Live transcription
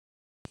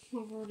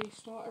I've already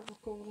started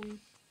recording.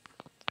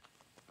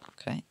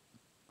 Okay.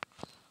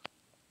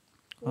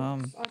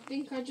 Oops, I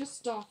think I just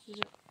started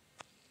it.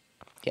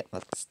 Yeah,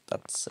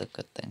 that's a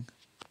good thing.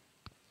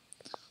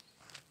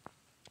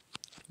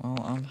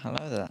 Well,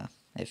 hello there,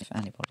 if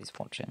anybody's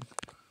watching.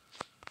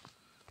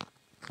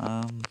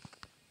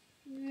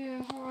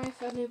 Yeah, hi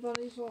if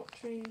anybody's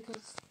watching,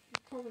 because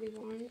you probably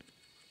won't.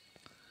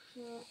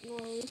 No,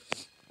 why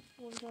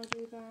would I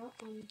do that?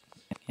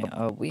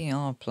 Yeah, we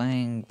are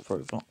playing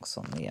Roblox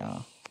on the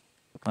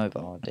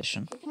mobile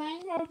edition. We're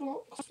playing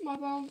Roblox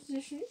mobile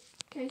edition,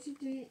 in case you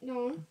didn't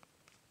know.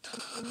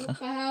 What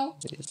the hell?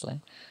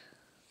 Obviously.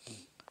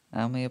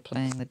 And we are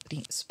playing the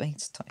Deep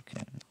Space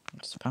Tycoon,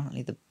 which is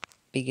apparently the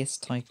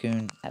biggest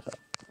tycoon ever.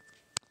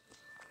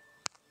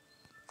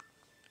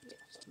 Yeah,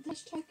 so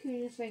this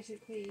tycoon is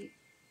basically,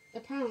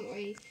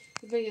 apparently,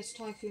 the biggest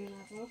tycoon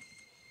ever.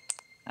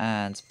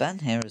 And Ben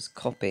here is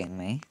copying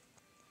me.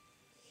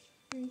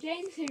 And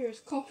James here is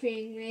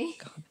copying me.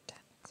 God damn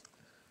it.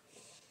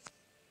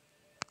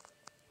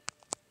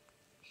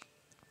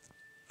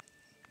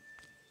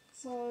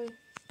 So,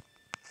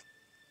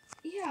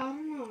 yeah, I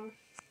don't know.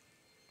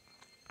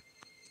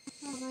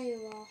 Oh, there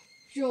you are.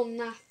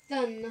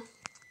 Jonathan.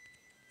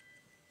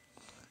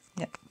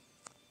 Yep.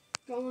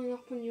 Going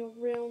up on your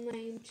real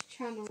named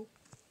channel.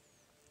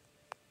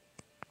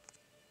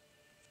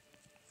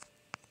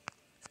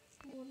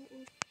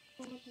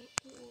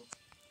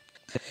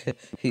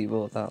 He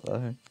bought that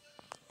though.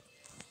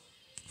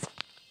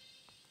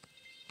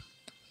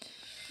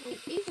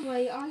 Either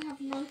way, I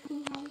have no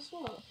clue how this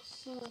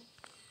works, so...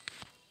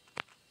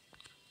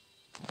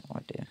 Oh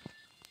dear.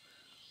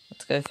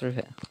 Let's go through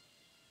here.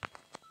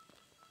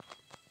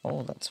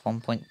 Oh, that's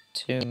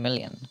 1.2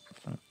 million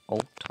for an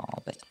old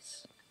tar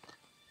base.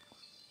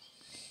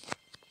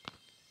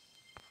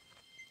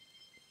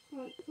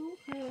 Quite cool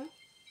here.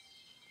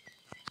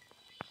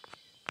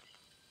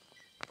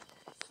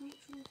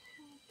 Central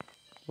hub.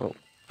 Whoa.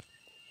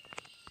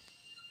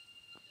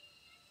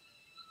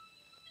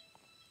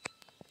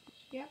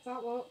 Yep,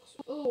 that works.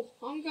 Oh,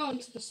 I'm going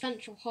to the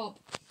central hub.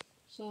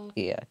 So,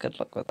 Yeah, good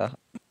luck with that.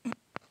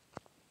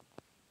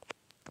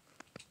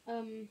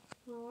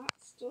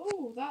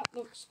 well that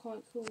looks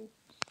quite cool.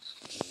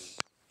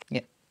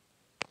 Yep.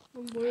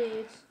 And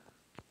weird.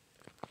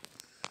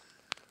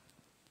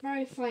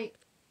 Very fake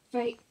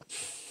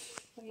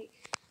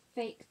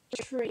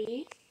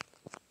tree.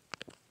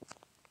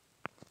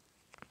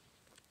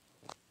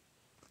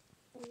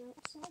 And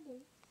outside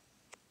it,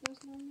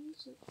 there's no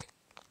music.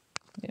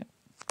 Yep.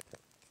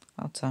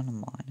 I'll turn on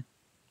mine.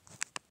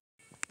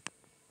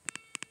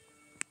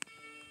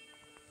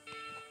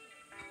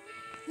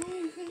 Oh,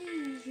 you can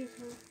use your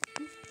car.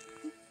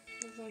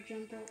 As I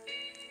jump up.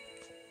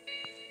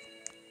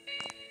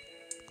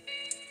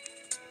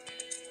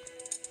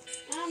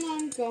 And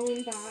I'm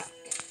going back.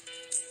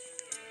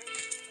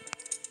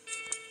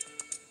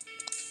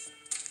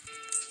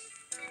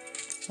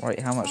 Right,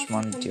 how much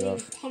money do you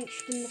have? I'm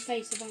punched in the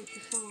face a bunch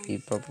of times. You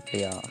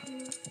probably are.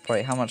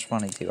 Right, how much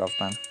money do you have,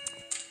 Ben?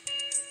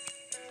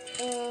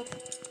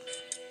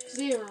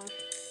 0.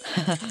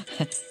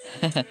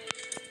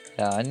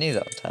 Yeah, I knew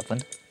that would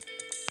happen.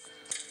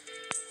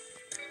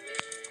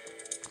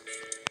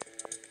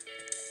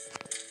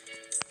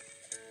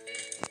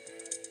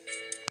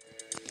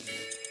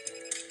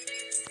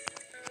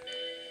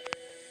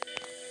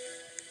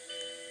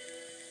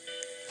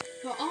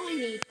 But I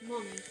need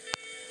money.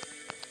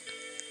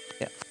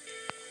 Yeah.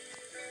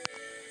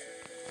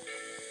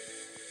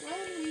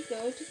 Where do we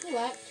go to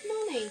collect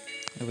money?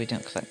 We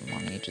don't collect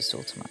money, you just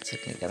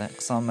automatically get it.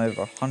 Because I'm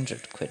over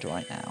 100 quid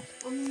right now.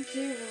 I'm on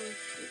 0.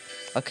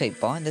 Okay,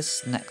 buy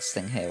this next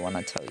thing here when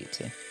I tell you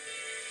to.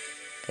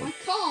 Okay, I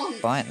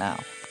can't! buy it now.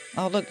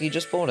 Oh look, you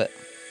just bought it.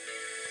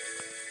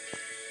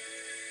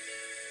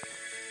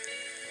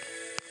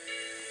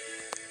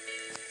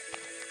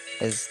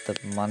 Is the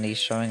money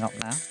showing up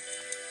now?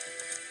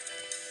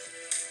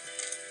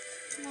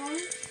 No.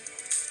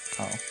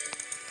 Oh.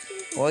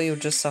 Well, you'll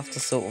just have to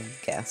sort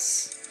of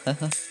guess.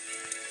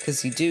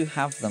 Because you do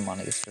have the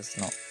money, it's just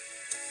not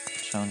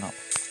showing up.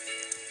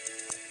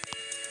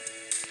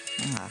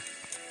 Ah.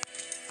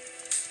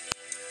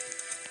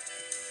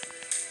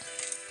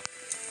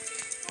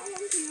 How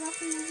long do you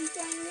reckon we'll be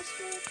playing this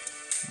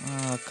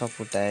for? A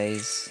couple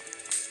days.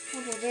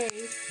 Couple of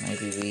days.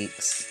 Maybe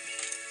weeks.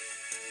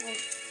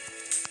 Like,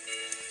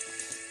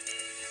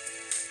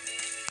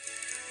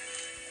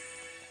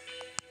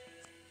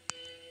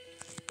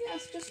 yeah,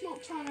 it's just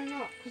not turning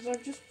up because I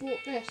just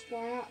bought this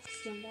by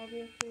accident by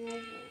walking over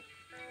it.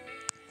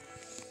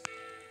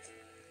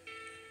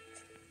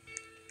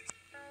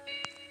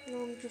 And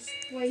I'm just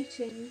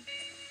waiting.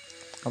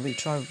 I'll be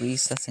try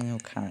resetting your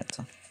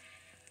character.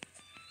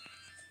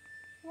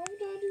 Why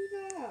would I do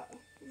that?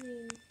 I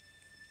mean,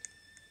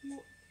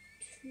 not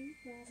too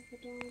bad of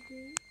an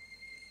idea.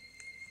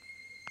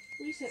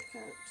 Reset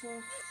character.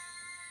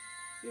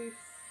 Oof.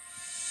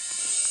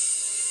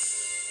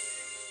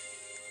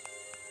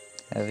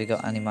 Have you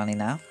got any money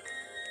now?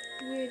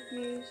 Weird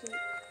music.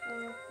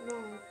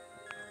 No.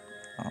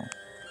 Oh.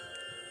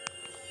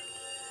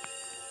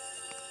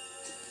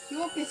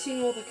 You're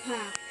getting all the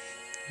cash.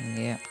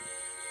 Yeah.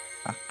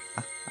 Because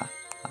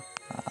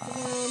I'm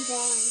buying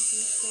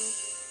some stuff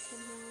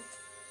somehow.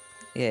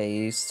 Yeah,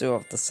 you still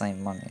have the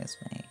same money as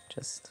me,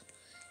 just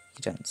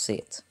you don't see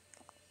it.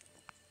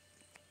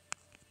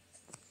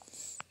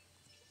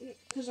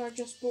 Because I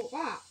just bought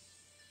that.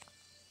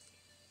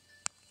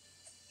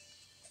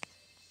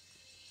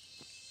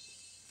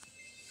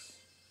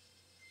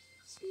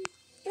 Some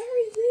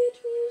very weird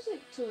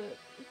music to it.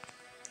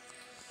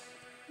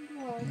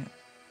 Why? Yeah.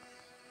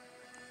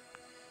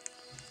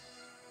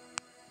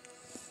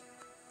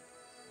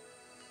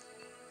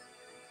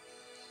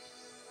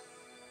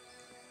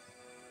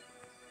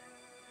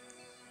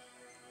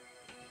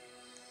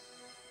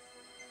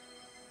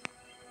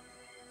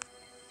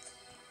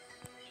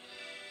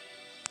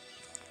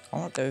 I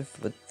want to go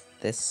for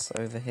this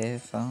over here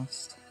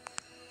first,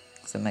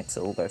 because it makes it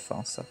all go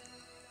faster.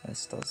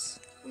 This does.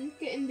 I'm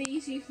getting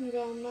these, you can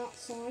go on that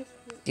side.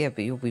 Yeah,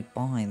 but you'll be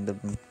buying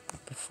them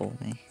before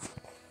me.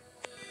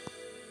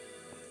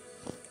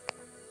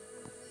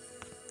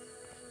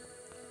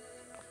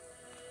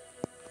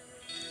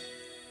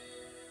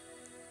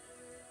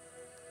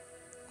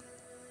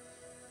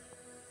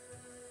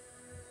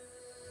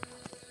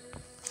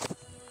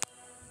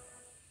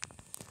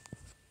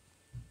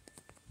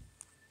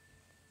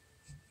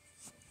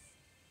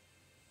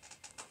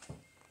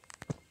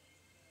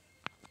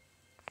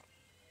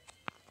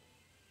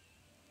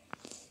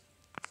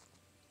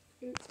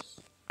 Oops.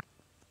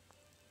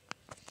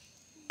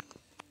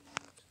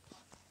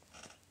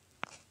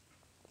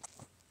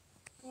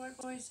 Right,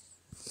 boys.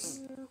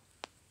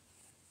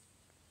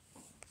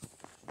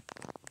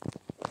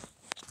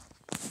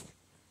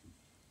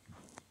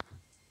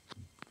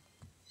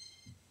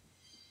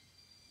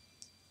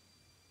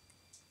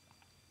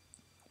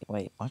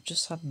 Wait, I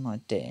just had an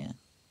idea.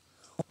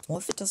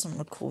 What if it doesn't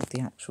record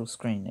the actual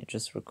screen, it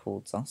just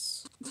records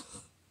us?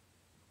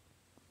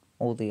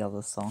 Or the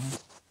other side?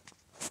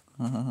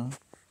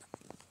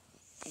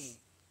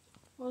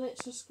 Well,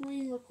 it's a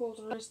screen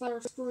recorder. Is there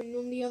a screen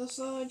on the other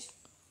side?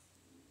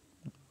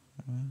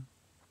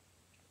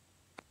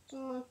 So,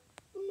 I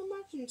wouldn't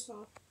imagine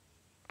so.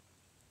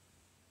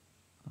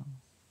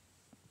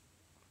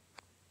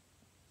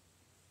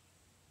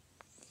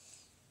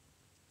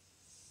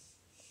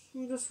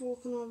 I'm just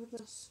walking over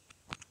this.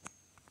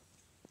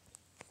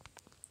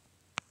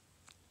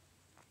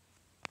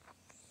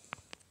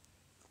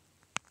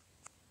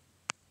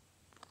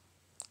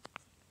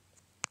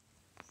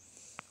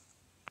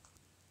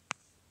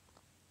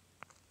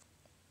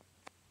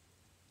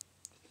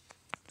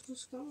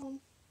 Just go on.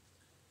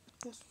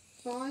 Just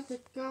buy the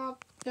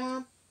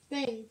goddamn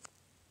thing.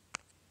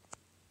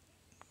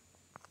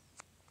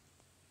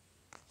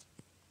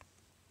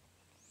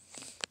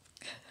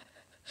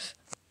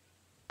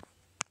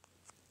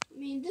 I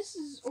mean, this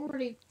has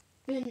already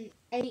been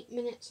 8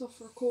 minutes of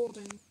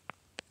recording.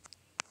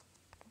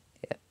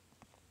 Yeah.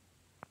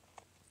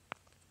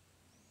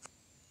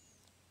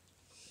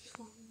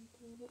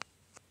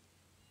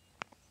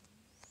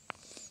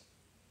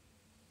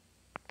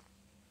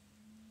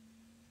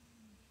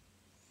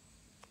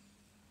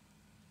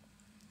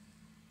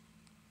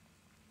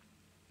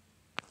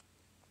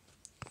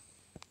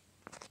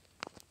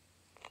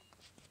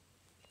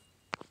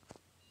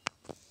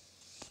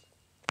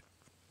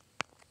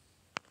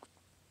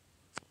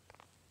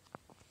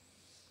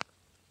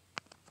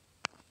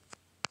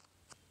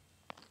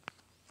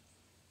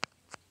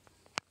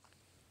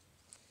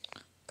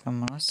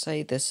 And when I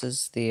say this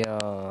is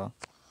the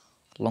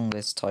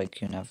longest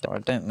tycoon ever, I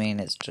don't mean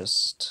it's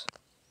just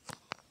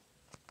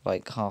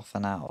like half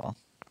an hour.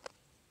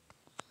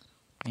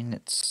 I mean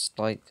it's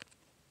like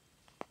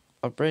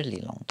a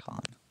really long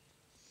time.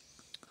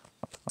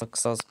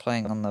 Because I was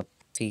playing on the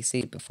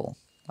PC before.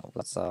 That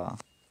was a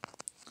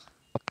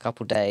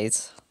couple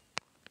days.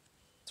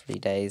 3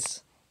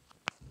 days.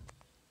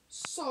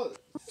 So,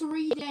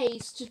 3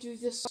 days to do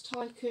this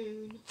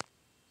tycoon.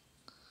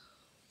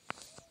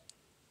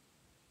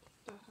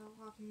 What the hell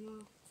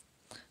happened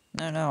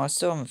there? No, I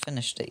still haven't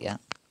finished it yet.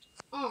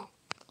 Oh.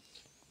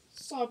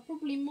 So,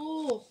 probably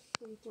more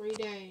than 3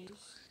 days.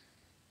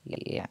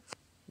 Yeah,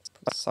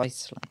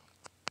 precisely.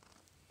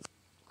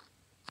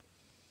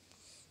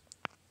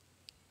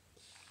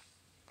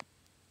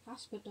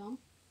 That's a bit dumb.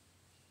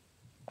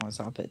 Why is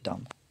that a bit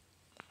dumb?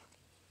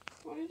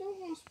 Well, you don't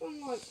want to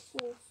spend like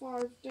 4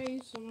 or 5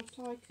 days on a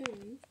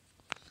tycoon.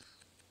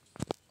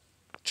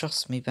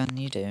 Trust me, Ben,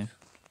 you do.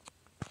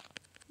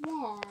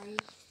 Why?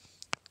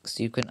 Because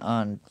you can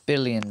earn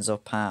billions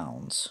of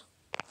pounds.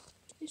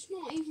 It's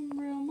not even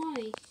real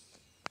money.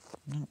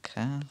 I don't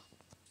care.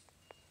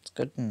 It's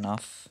good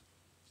enough.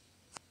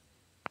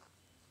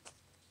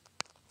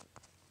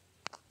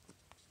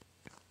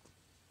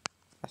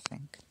 I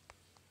think.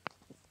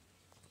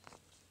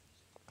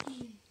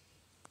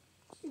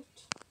 Shoot.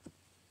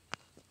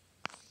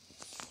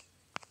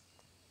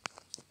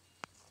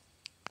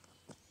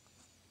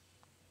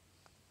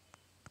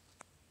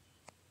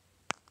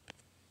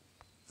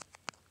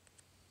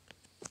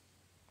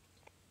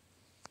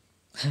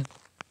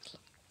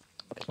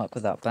 Good luck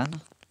with that,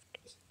 Ben.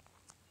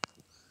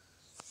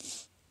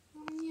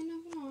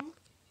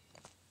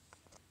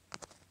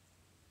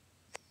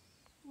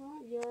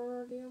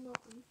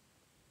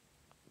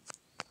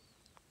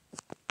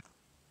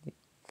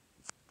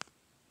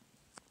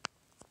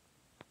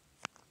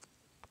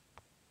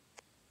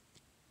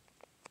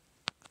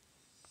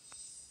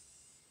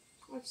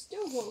 I've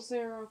still got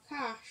 0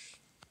 cash.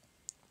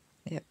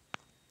 Yep.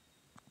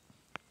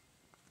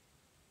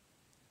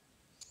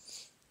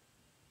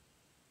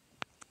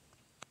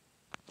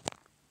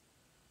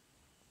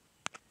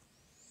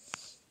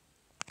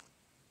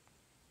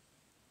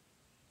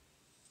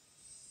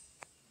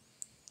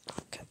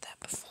 Get there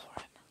before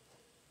him.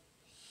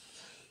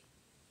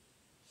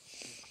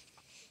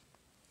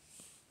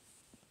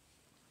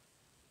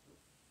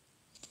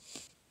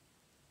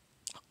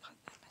 Oh,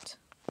 God damn it.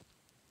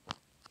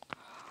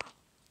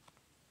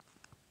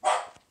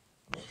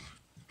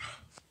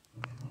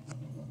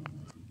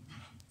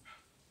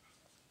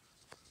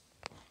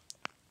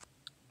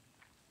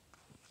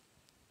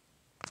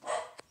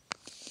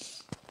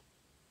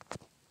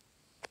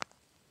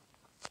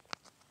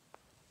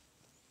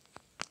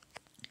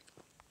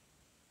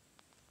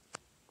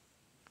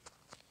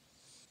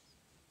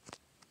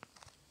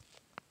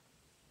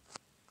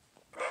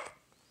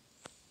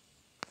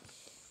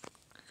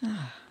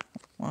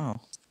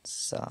 Wow,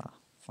 it's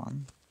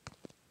fun.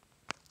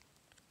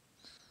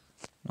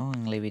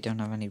 Annoyingly, we don't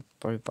have any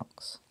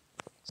Robux,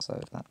 so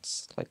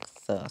that's like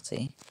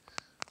 30.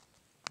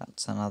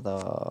 That's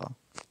another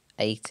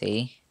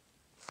 80.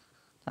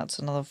 That's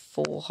another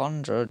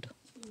 400.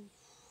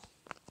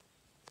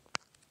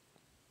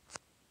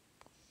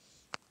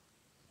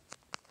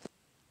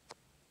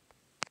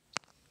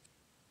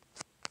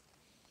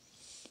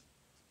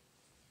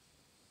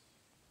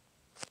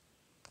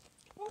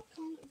 Why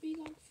can't it be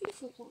like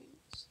FIFA points?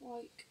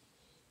 Like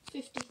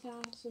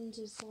 50,000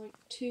 is like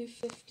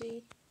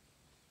 250.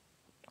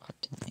 I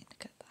didn't mean to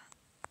get that.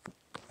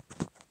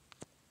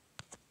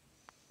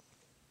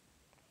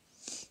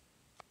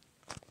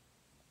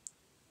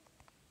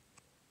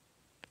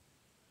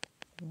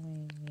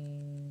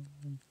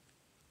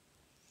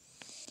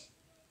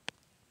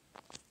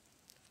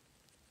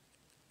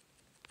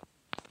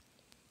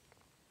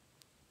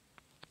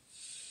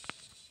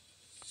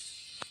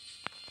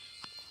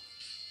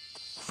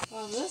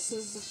 Oh, this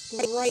is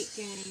a great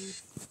game.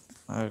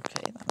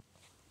 Okay then.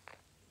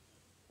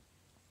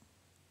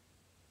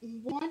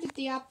 Why did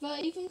the advert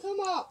even come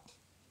up?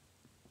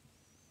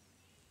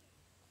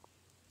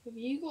 Have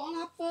you got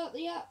an advert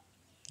yet?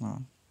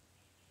 No.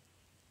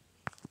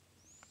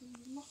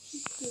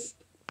 Lucky poop.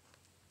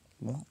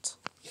 What?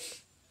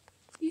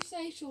 You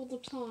say it all the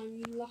time,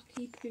 you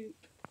lucky poop.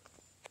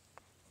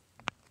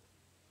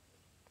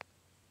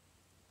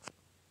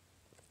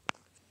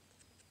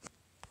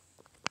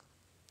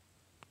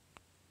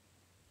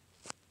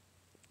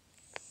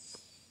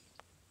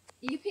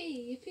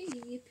 Yippee, yippee,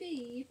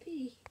 yippee,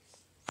 yippee.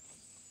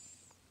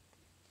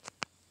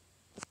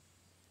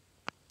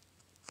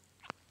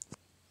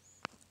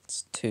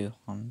 It's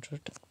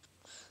 200.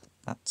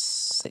 That's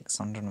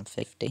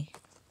 650.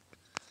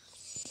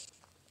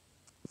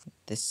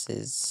 This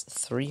is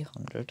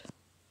 300.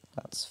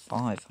 That's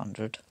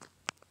 500.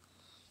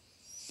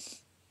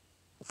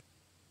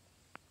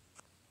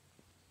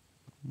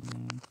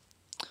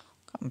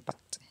 Come back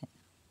to here.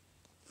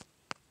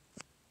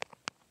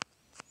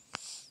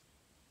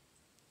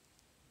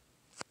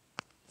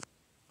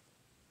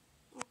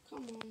 Oh,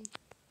 come on.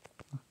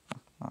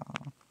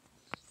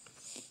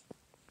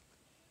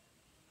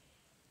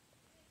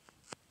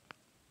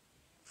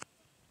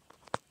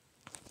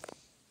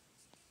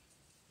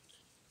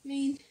 I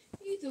mean,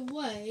 either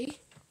way,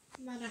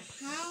 no matter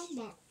how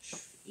much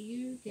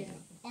you get,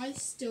 I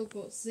still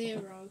got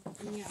 0,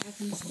 and yet I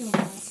can still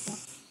buy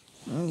stuff.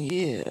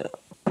 Yeah.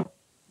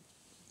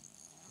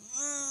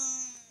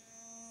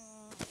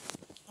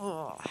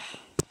 Oh.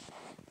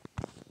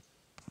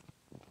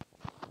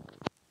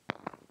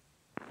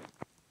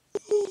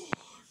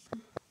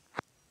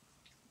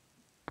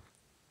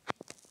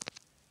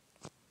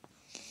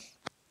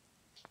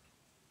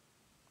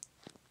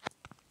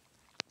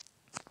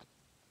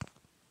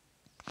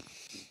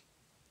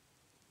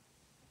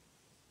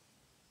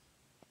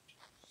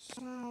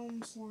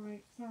 Sounds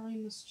like very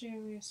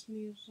mysterious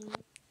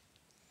music.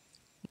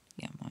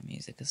 Yeah, my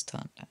music is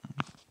turned down.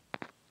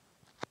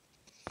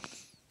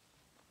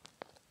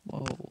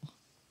 Whoa.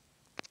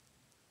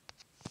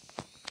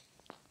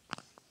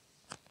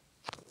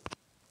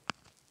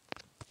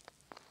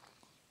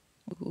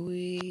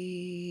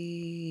 Wee.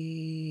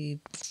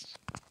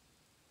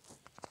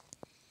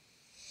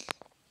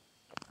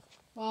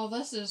 Wow,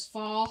 this is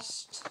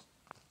fast.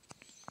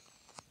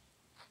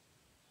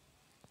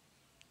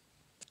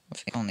 I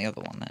think on the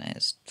other one then it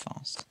is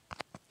fast.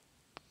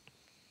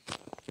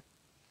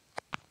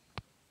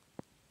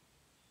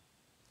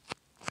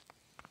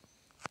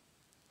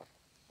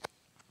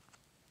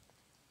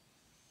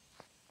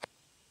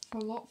 A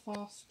lot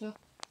faster.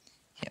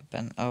 Yeah,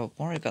 Ben. Oh,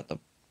 worry about the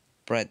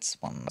breads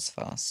ones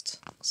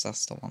first, because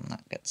that's the one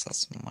that gets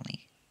us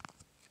money.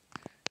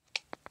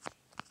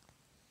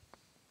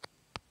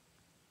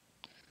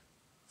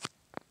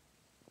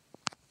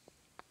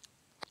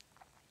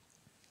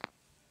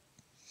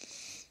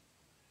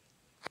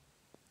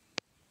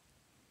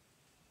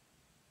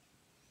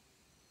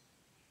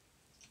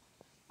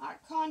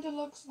 That kind of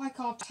looks like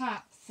our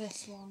tap,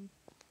 this one.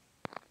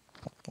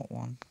 What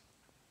one?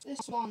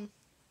 This one.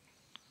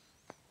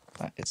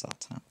 That is our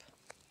tap.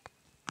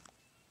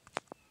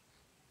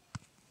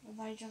 Or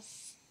they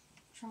just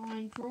try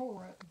and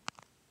draw it.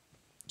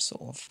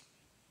 Sort of.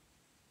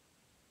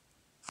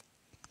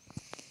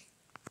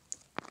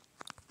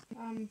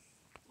 I'm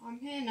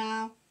here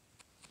now.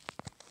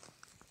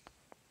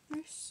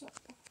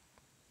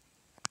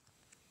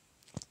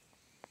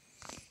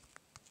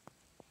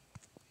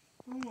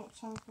 I'm not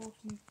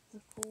teleporting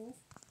the core.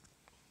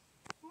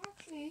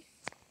 Actually,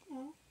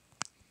 no.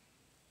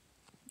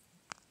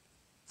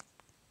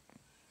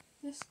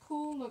 This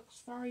core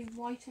looks very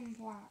white and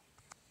black.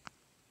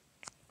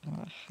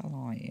 Where the hell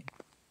are you?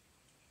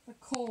 The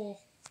core.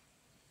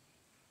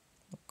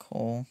 The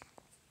core.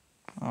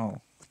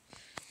 Oh.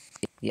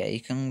 Yeah,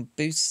 you can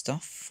boost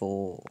stuff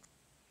for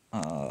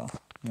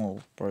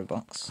more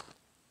Robux.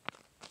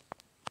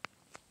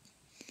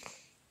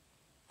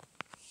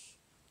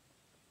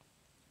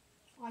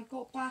 I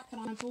got back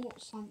and I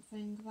bought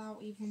something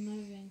without even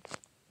moving.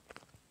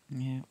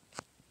 Yeah.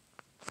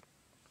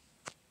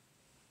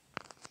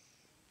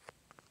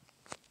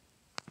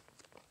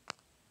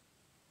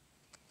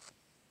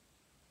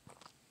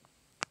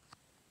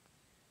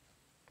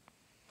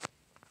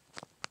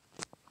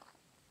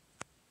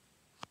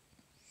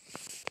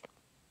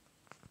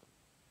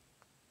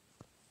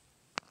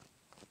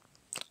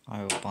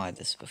 I will buy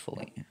this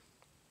before you.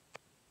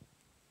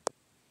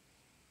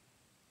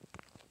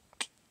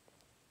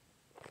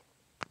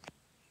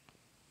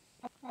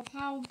 Of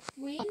how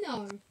we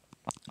know.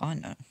 I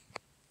know.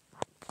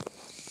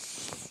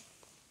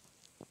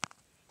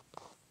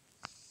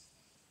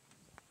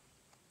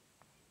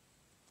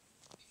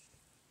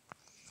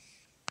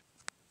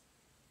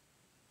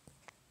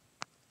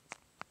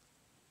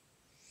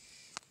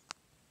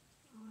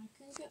 I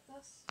can get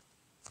this.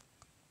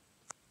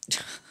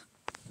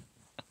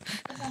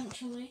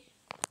 Eventually.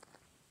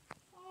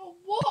 Oh,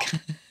 what?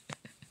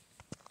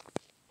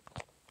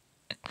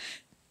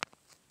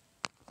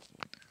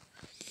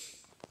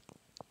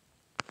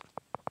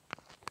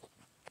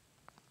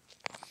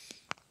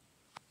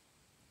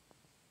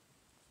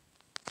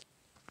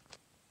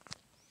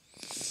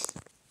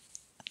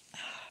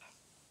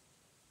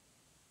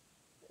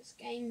 This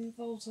game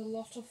involves a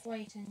lot of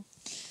waiting.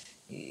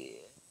 Yeah.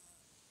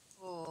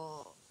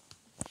 Oh.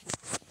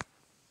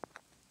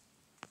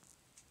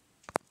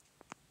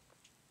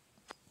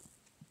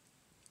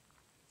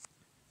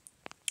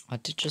 I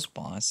did just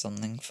buy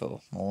something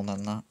for more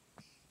than that,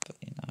 but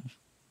you know.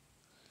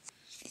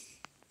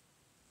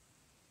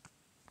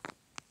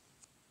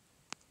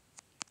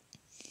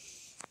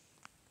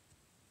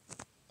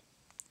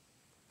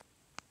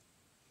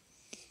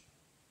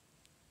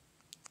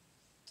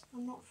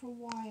 I'm not sure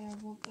why I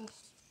want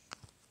this.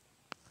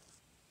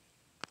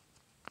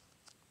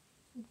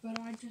 But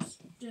I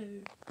just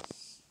do.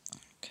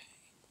 Okay.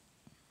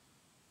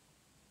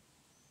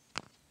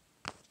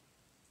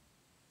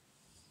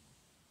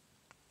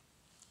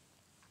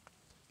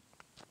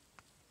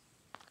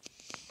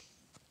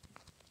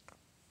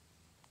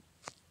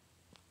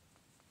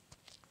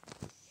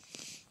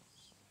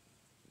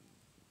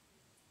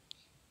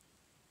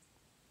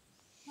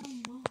 I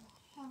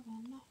have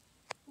enough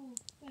for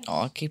this.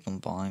 Oh, I keep on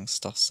buying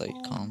stuff so you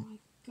can't. Oh my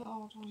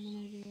god, I'm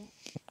an idiot.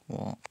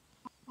 What?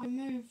 I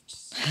moved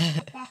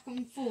back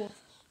and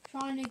forth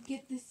trying to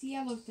get this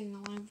yellow thing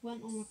and I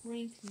went on a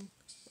green thing.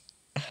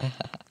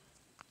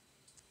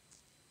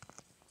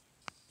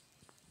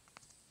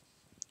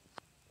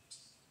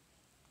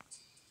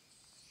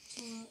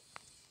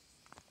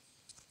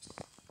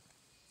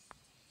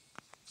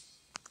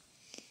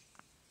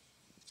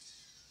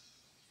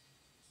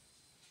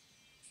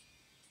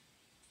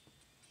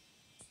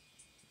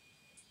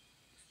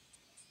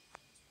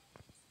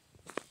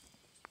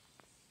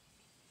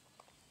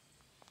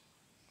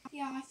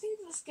 Yeah, I think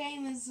this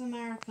game is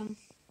American.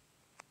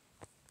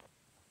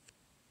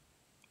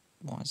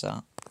 Why is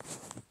that?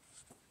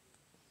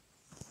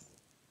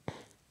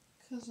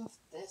 Because of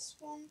this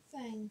one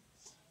thing.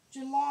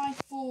 July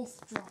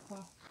 4th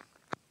dropper.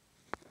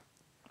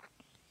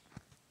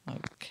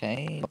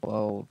 Okay,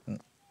 well,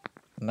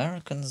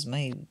 Americans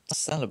may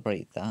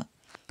celebrate that,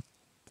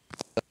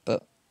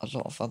 but a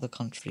lot of other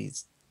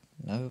countries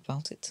know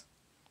about it.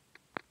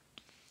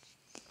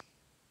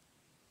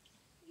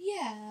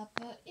 Yeah,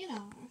 but you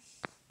know.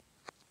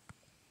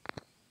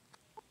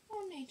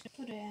 I need to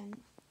put it in.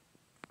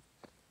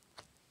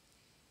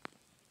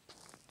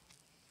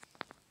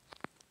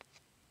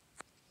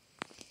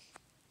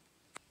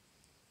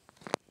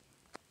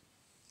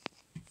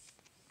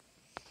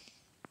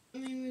 I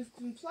mean, we've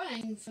been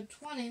playing for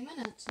 20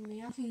 minutes and we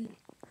haven't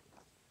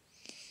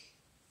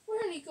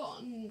really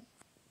gotten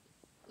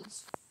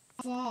as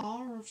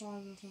far as I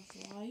would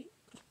have liked,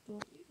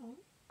 but you know,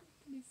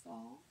 pretty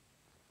far.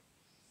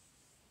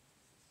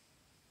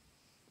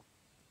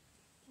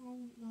 Oh,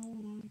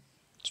 no.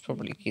 It's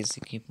probably because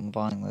you keep on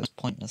buying those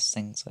pointless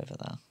things over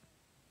there.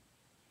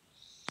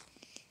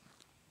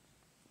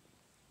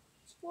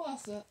 It's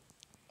worth it.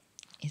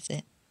 Is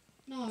it?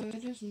 No, it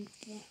isn't,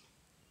 but...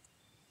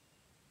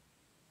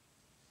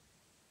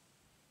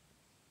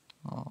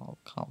 Oh,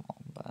 come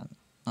on, Ben.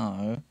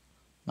 No.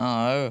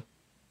 No.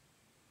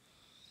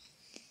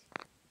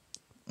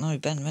 No,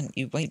 Ben,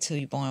 you wait till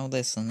you buy all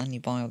this and then you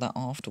buy all that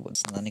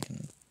afterwards and then you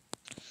can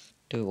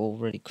do it all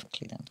really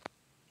quickly then.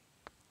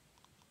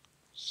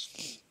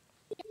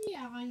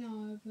 Yeah, I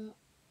know, but...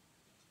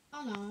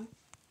 I know.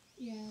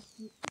 Yeah,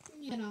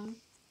 you know.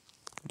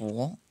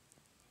 What?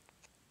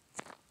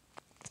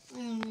 I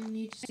only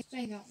need to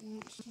say that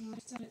once, and I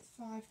said it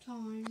 5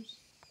 times.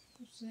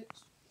 Or 6.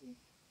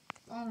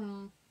 I don't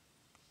know.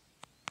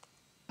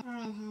 I don't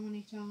know how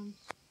many times.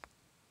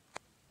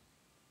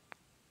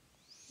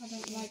 I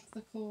don't like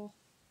the core.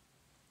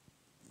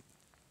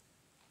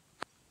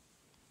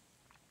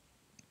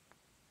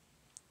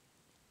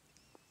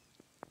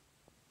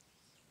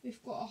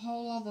 We've got a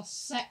whole other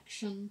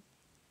section.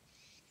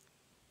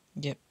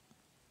 Yep.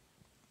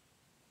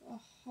 A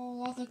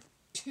whole other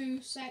 2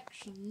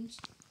 sections.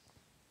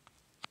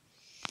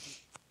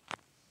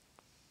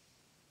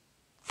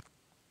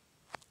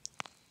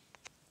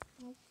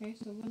 Okay,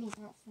 so we're not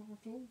that far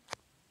at all.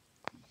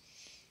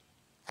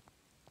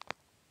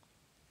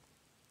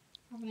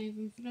 Haven't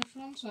even finished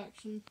 1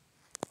 section.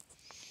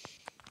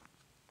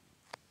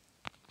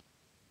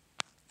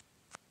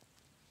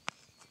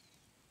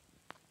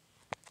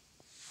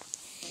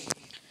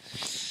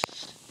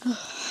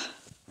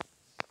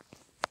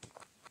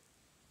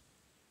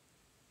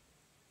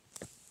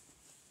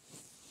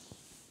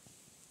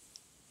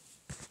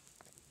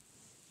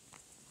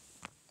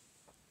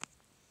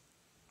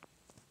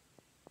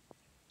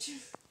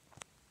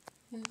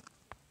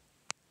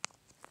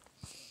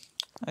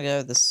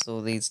 Okay, this is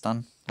all these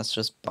done. Let's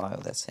just buy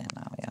all this here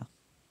now, yeah.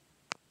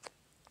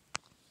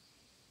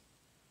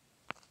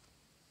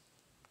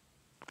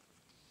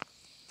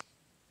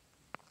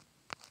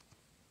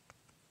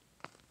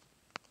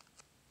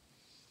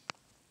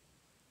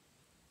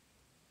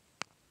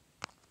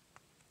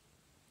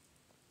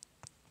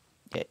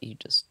 Yeah, you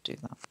just do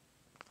that.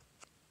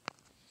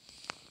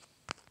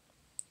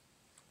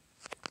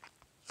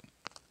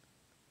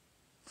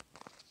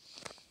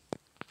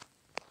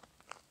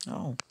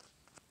 Oh.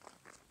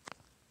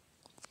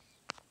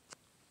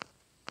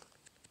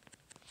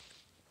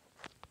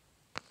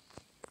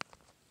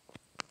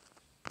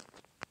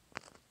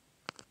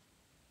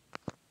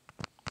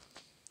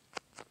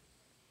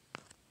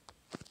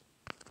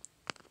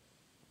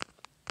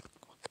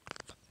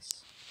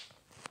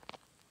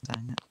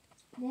 Dang it.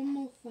 One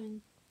more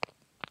thing.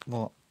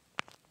 What?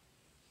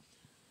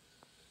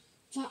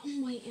 That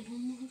I'm waiting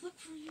on the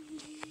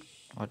cream.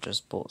 I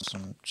just bought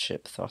some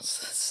chip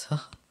thrusters, so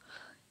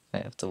I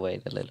have to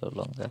wait a little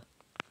longer.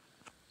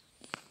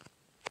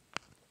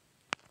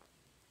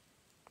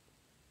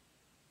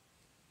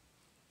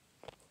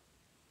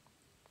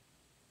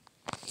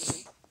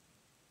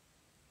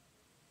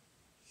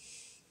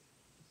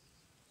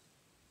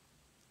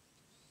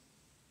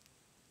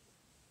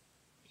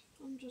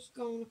 I'm just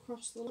going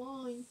across the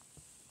line.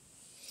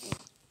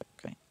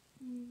 Okay.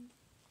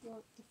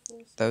 Like the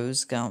 4th.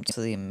 Those go up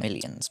to the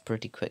millions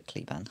pretty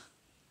quickly, Ben.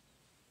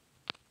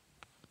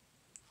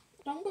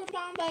 Don't go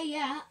down there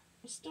yet.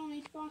 I still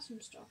need to buy some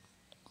stuff.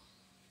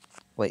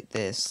 Wait,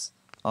 this?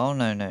 Oh,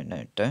 no.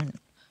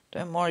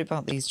 Don't worry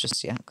about these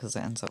just yet, because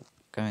it ends up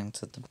going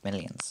to the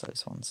millions,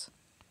 those ones.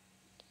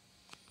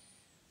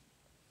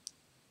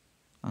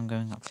 I'm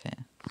going up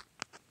here.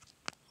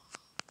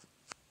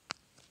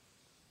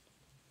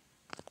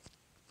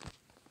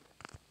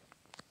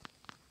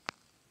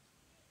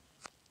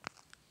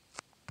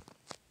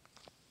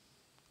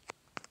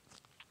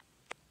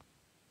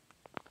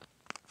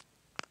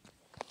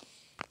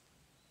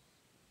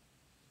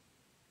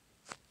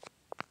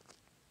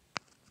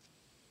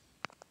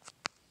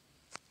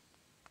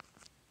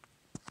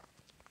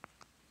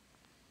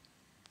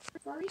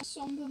 Very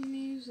somber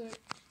music.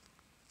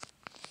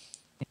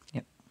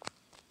 Yep.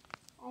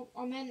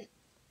 I meant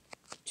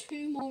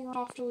 2 more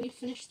after we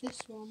finish this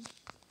one.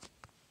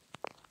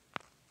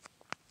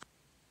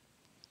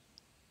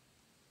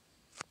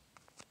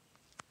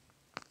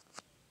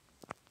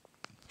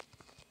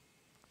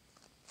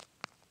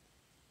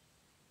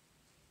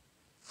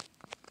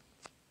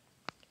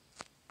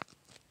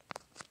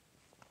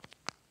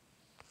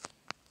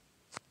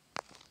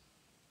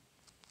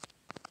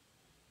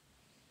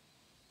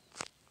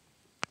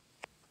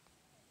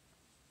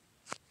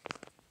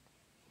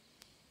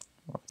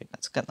 Right,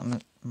 let's get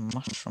the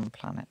mushroom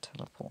planet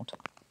teleporter.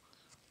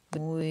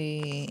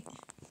 We.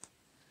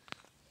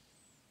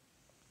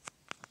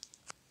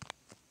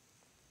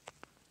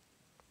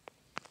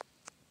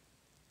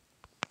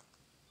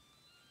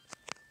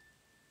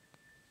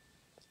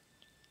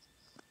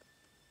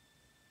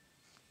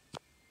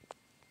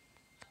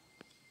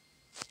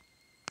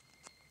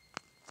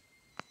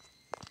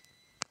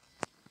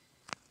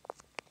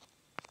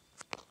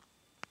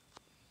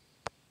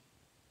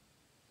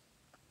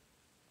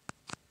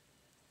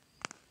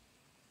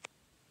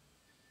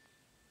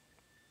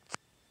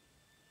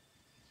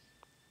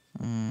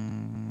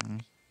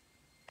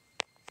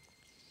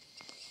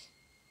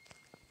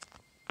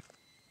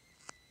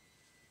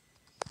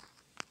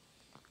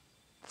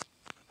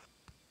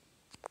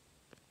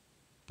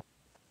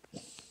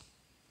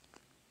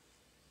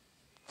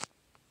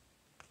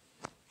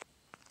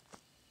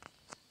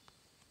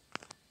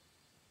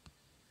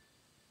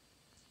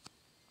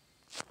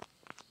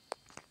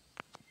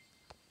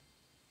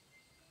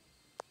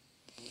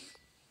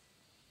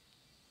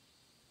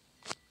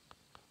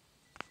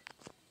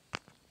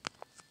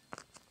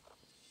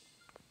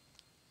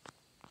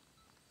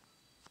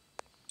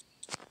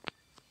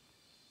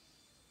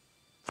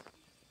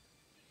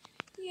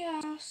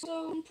 Yeah,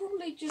 so I'm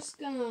probably just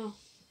gonna,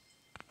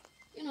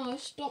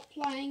 stop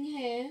playing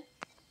here.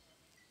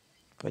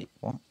 Wait,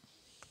 what?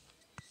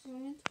 So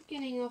I'm in the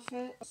beginning of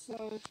it, so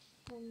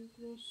I'm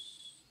gonna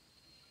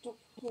stop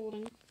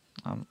recording.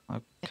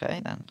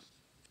 Okay then.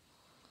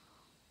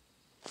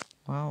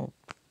 Well,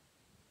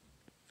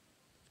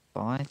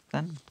 bye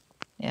then.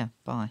 Yeah,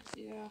 bye.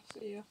 Yeah,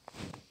 see ya.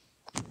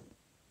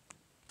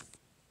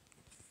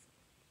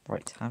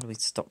 Right, how do we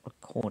stop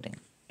recording?